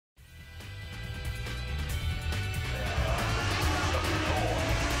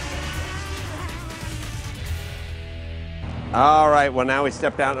All right, well, now we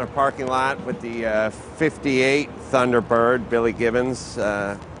stepped out in our parking lot with the 58 Thunderbird. Billy Gibbons,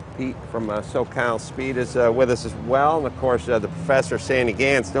 Pete from SoCal Speed is with us as well. And, of course, the professor, Sandy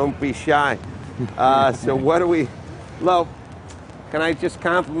Gantz. Don't be shy. So what do we... Lo, can I just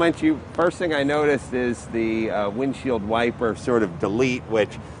compliment you? First thing I noticed is the windshield wiper sort of delete,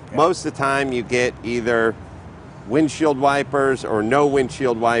 which most of the time you get either windshield wipers or no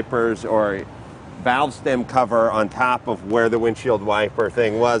windshield wipers or valve stem cover on top of where the windshield wiper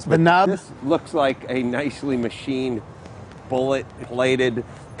thing was. But this looks like a nicely machined bullet-plated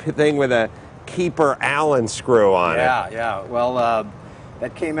thing with a keeper Allen screw on it. Yeah. Well,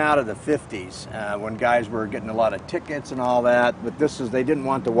 that came out of the 50s when guys were getting a lot of tickets and all that. But they didn't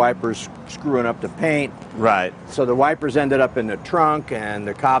want the wipers screwing up the paint. Right. So the wipers ended up in the trunk, and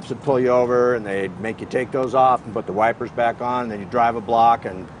the cops would pull you over, and they'd make you take those off and put the wipers back on. And then you drive a block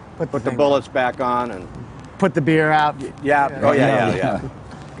and put the bullets back on and put the beer out. Yeah.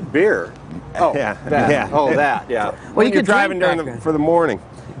 Beer. Oh, yeah. That. Yeah. Oh, that. Yeah. Well, you could driving for the morning.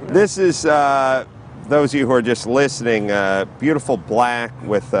 This is those of you who are just listening. Beautiful black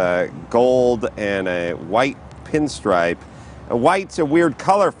with gold and a white pinstripe. White's a weird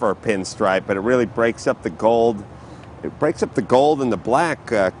color for a pinstripe, but it really breaks up the gold. It breaks up the gold and the black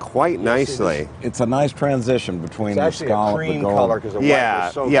quite nicely. It's a nice transition between the scallop and the gold. Color because the white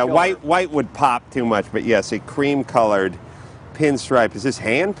was so killer. White would pop too much, but yes, a cream-colored pinstripe. Is this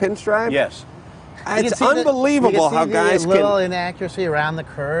hand pinstripe? Yes. It's unbelievable how guys can. A little inaccuracy around the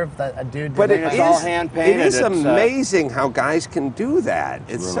curve that a dude. But it's all hand painted. It is amazing how guys can do that.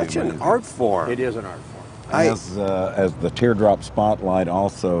 It's really such amazing. an art form. It is an art form. As the teardrop spotlight,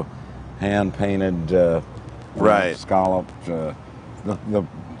 also hand painted. Right. Scalloped.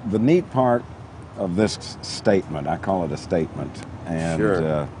 The neat part of this statement, I call it a statement,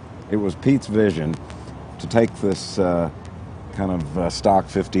 and it was Pete's vision to take this kind of stock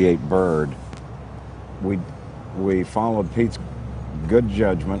 58 bird. We followed Pete's good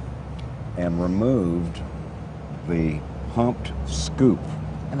judgment and removed the humped scoop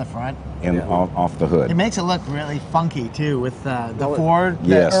in the front. Off the hood. It makes it look really funky too with the Ford.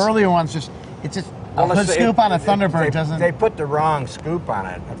 Yes. The earlier ones it's just a hood scoop on a Thunderbird doesn't. They put the wrong scoop on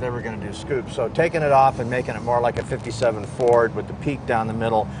it if they were going to do scoops. So taking it off and making it more like a 57 Ford with the peak down the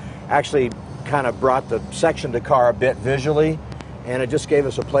middle actually kind of brought the section of the car a bit visually, and it just gave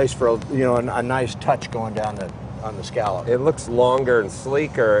us a place for a nice touch going down on the scallop. It looks longer and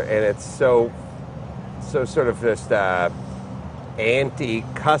sleeker, and it's so sort of just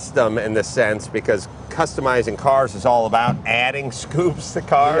anti-custom in the sense, because customizing cars is all about adding scoops to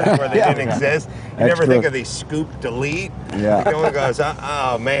cars where they didn't exist. You never think of the scoop delete. Yeah. No one goes,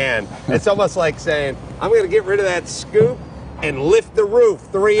 oh man. It's almost like saying, I'm going to get rid of that scoop and lift the roof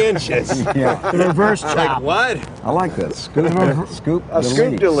 3 inches. The reverse chop. Like what? I like that. Scoop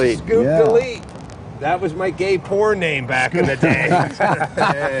delete. Scoop delete. That was my gay porn name back in the day.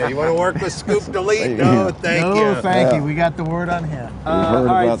 Hey, you want to work with Scoop Delete? No, thank you. No, thank you. We got the word on here. All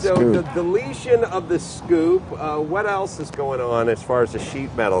right, so the deletion of the scoop. What else is going on as far as the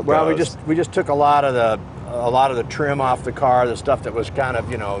sheet metal goes? Well, we just took a lot of the trim off the car, the stuff that was kind of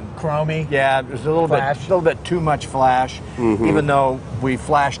chromy. Yeah, it was a little bit too much flash. Even though we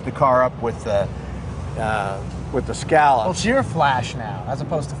flashed the car up with the scallop. Well, it's your flash now, as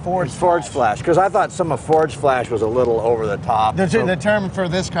opposed to Ford's. It's Ford's flash, because I thought some of Ford's flash was a little over the top. The term for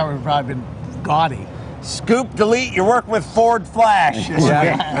this car would probably been gaudy. Scoop Delete. You're working with Ford Flash.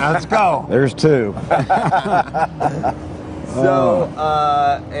 Yeah, let's go. There's 2. So,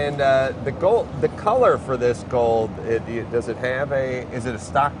 the gold, the color for this gold, does it have is it a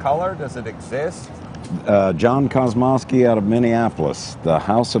stock color? Does it exist? John Kosmowski out of Minneapolis, the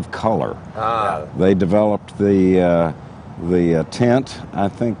House of Color. They developed the tint. I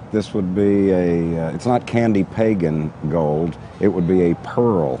think this would be it's not candy pagan gold. It would be a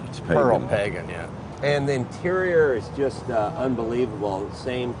pearl pagan. Pearl pagan, yeah. And the interior is just unbelievable.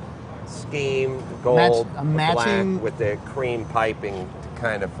 Same scheme, the gold, the black with the cream piping to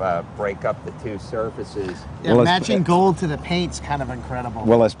kind of break up the two surfaces. Yeah, well, matching gold to the paint's kind of incredible.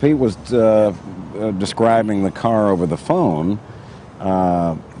 Well, as Pete was describing the car over the phone,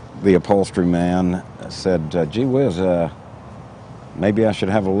 the upholstery man said, gee whiz, maybe I should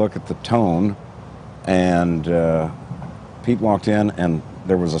have a look at the tone. And Pete walked in, and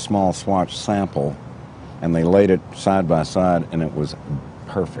there was a small swatch sample, and they laid it side by side, and it was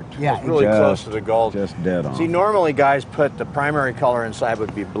perfect. Yeah, it's really close to the gold. Just dead on. See, normally guys put the primary color inside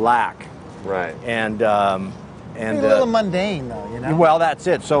would be black. Right. And a little mundane, though, Well, that's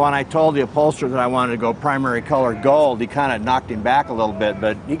it. So when I told the upholsterer that I wanted to go primary color gold, he kind of knocked him back a little bit,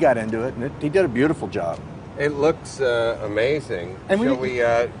 but he got into it, and he did a beautiful job. It looks amazing. And should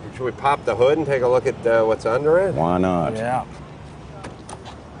we pop the hood and take a look at what's under it? Why not? Yeah.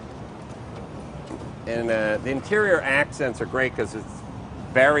 And the interior accents are great because it's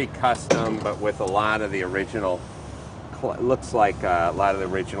very custom, but with a lot of the original. Looks like a lot of the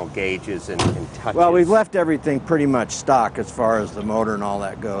original gauges and touches. Well, we've left everything pretty much stock as far as the motor and all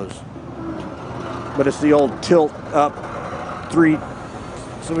that goes. But it's the old tilt up 3.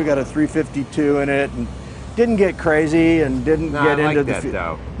 So we got a 352 in it, and didn't get crazy and didn't get I into like the. that,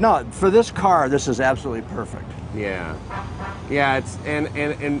 though. No, for this car, this is absolutely perfect. Yeah, it's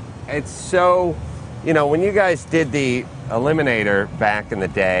and it's so, when you guys did the Eliminator back in the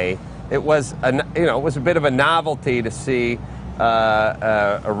day, it was a bit of a novelty to see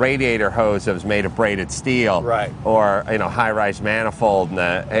a radiator hose that was made of braided steel, right? Or high-rise manifold,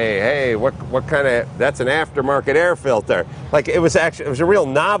 and hey, what kind of, that's an aftermarket air filter. Like it was a real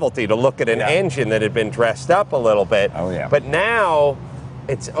novelty to look at an engine that had been dressed up a little bit. Oh yeah. But now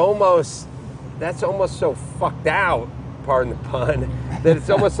that's almost so fucked out, pardon the pun, that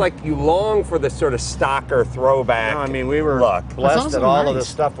it's almost like you long for this sort of stocker throwback. No, I mean, we were look. blessed that all of this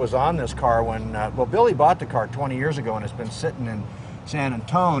stuff was on this car when, Billy bought the car 20 years ago, and it's been sitting in San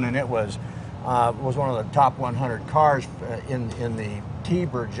Antonio, and it was one of the top 100 cars in the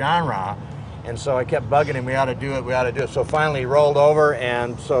T-Bird genre. And so I kept bugging him, we ought to do it. So finally he rolled over,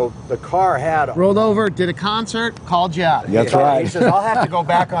 and so the car had... Rolled over, did a concert, called you out. That's right. He says, I'll have to go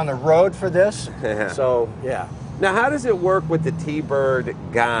back on the road for this. So, yeah. Now, how does it work with the T-Bird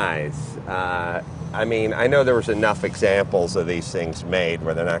guys? I mean, I know there was enough examples of these things made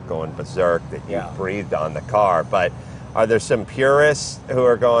where they're not going berserk that you breathed on the car, but are there some purists who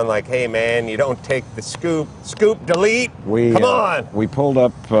are going like, hey man, you don't take the scoop, delete, come on! We pulled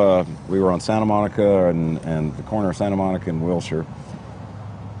up, we were on Santa Monica and the corner of Santa Monica and Wilshire,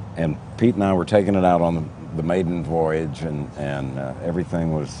 and Pete and I were taking it out on the maiden voyage, and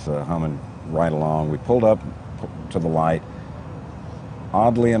everything was humming right along. We pulled up to the light.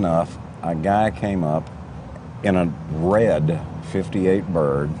 Oddly enough, a guy came up in a red 58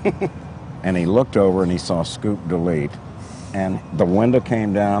 Bird, and he looked over and he saw scoop delete, and the window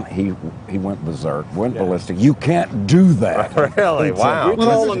came down. He went berserk, went ballistic. You can't do that. Really? Wow. We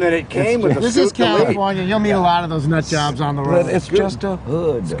told him that it came with a This scoop is California. You'll meet a lot of those nut jobs on the road. But it's just a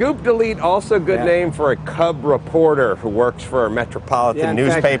hood. Scoop delete, also good name for a cub reporter who works for a metropolitan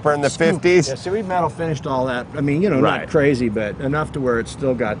newspaper in the 50s. Yeah, so we metal finished all that. I mean, not crazy, but enough to where it's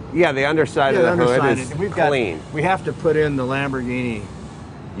still got... Yeah, the underside of the hood is clean. We have to put in the Lamborghini.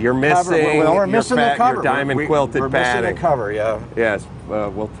 You're missing, we're missing the cover. Your diamond quilted we're padding. Missing the cover, yeah. Yes,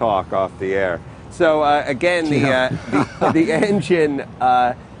 we'll talk off the air. So again, the engine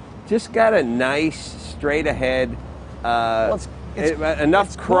just got a nice straight ahead.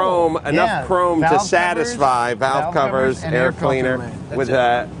 Enough chrome, cool. enough chrome to Valve satisfy covers, valve covers, and air filter cleaner.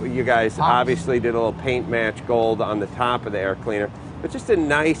 lid. With you guys obviously did a little paint match gold on the top of the air cleaner, but just a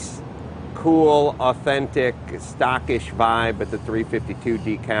nice, cool, authentic, stockish vibe with the 352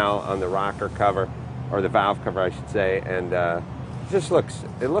 decal on the rocker cover, or the valve cover, I should say, and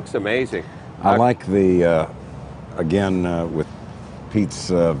it looks amazing. I like the again with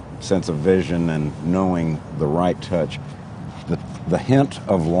Pete's sense of vision and knowing the right touch, the hint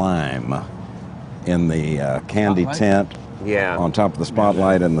of lime in the candy tint on top of the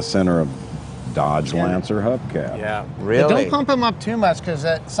spotlight in the center of Dodge Lancer hubcap. Yeah, really. Don't pump them up too much, because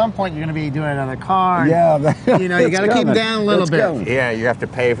at some point you're going to be doing another car. Yeah, you got to keep them down a little bit. Coming. Yeah, you have to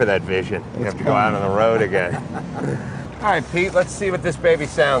pay for that vision. You have to go out on the road again. All right, Pete, let's see what this baby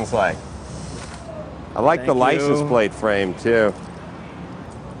sounds like. I like the license plate frame, too.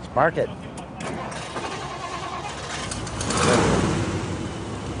 Spark it.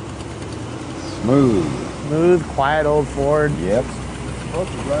 Smooth, quiet old Ford. Yep.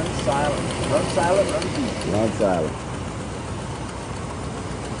 Supposed to run silent. Run silent, run deep. Run silent.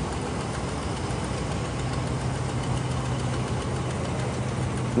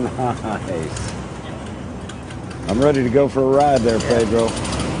 Nice. I'm ready to go for a ride there, Pedro.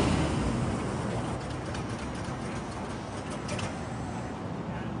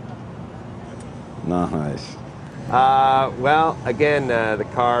 Nice. Well, again, the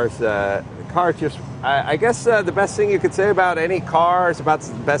car's just, I guess the best thing you could say about any car is about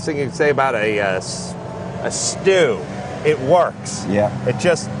the best thing you could say about a stew. It works. Yeah.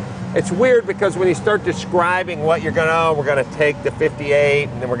 It's weird because when you start describing what we're going to take the 58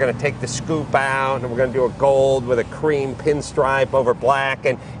 and then we're going to take the scoop out and we're going to do a gold with a cream pinstripe over black,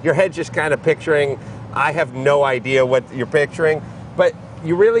 and your head's just kind of picturing, I have no idea what you're picturing, but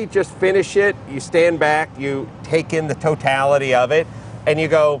you really just finish it, you stand back, you take in the totality of it, and you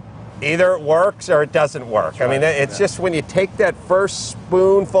go, Either it works or it doesn't work. Right. I mean, it's just when you take that first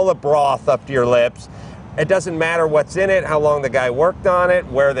spoonful of broth up to your lips, it doesn't matter what's in it, how long the guy worked on it,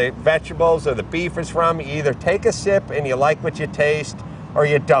 where the vegetables or the beef is from. You either take a sip and you like what you taste, or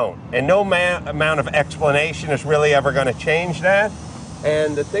you don't. And no amount of explanation is really ever going to change that.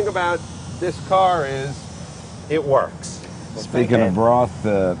 And the thing about this car is it works. Speaking of broth,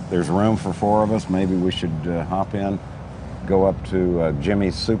 there's room for 4 of us. Maybe we should hop in, go up to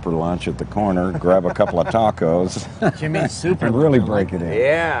Jimmy's Super Lunch at the corner, grab a couple of tacos. Jimmy's Super and really Lunch, I break like it in.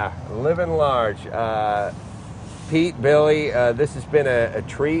 Yeah, living large. Pete, Billy, this has been a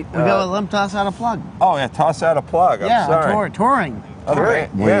treat. We got let him toss out a plug. Oh, yeah, toss out a plug. I'm sorry. Touring. Oh, great.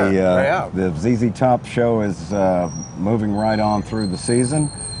 The ZZ Top show is moving right on through the season.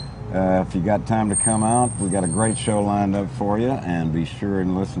 If you got time to come out, we got a great show lined up for you, and be sure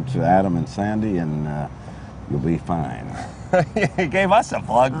and listen to Adam and Sandy, and you'll be fine. You gave us a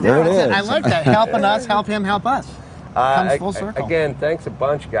plug. There it is. I like that. Helping us, help him, help us. Comes full circle. Again, thanks a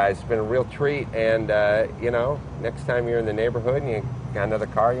bunch, guys. It's been a real treat. And, you know, next time you're in the neighborhood and you got another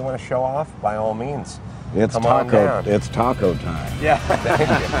car you want to show off, by all means, It's come on down. It's taco time. Yeah,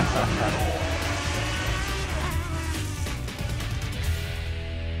 thank you.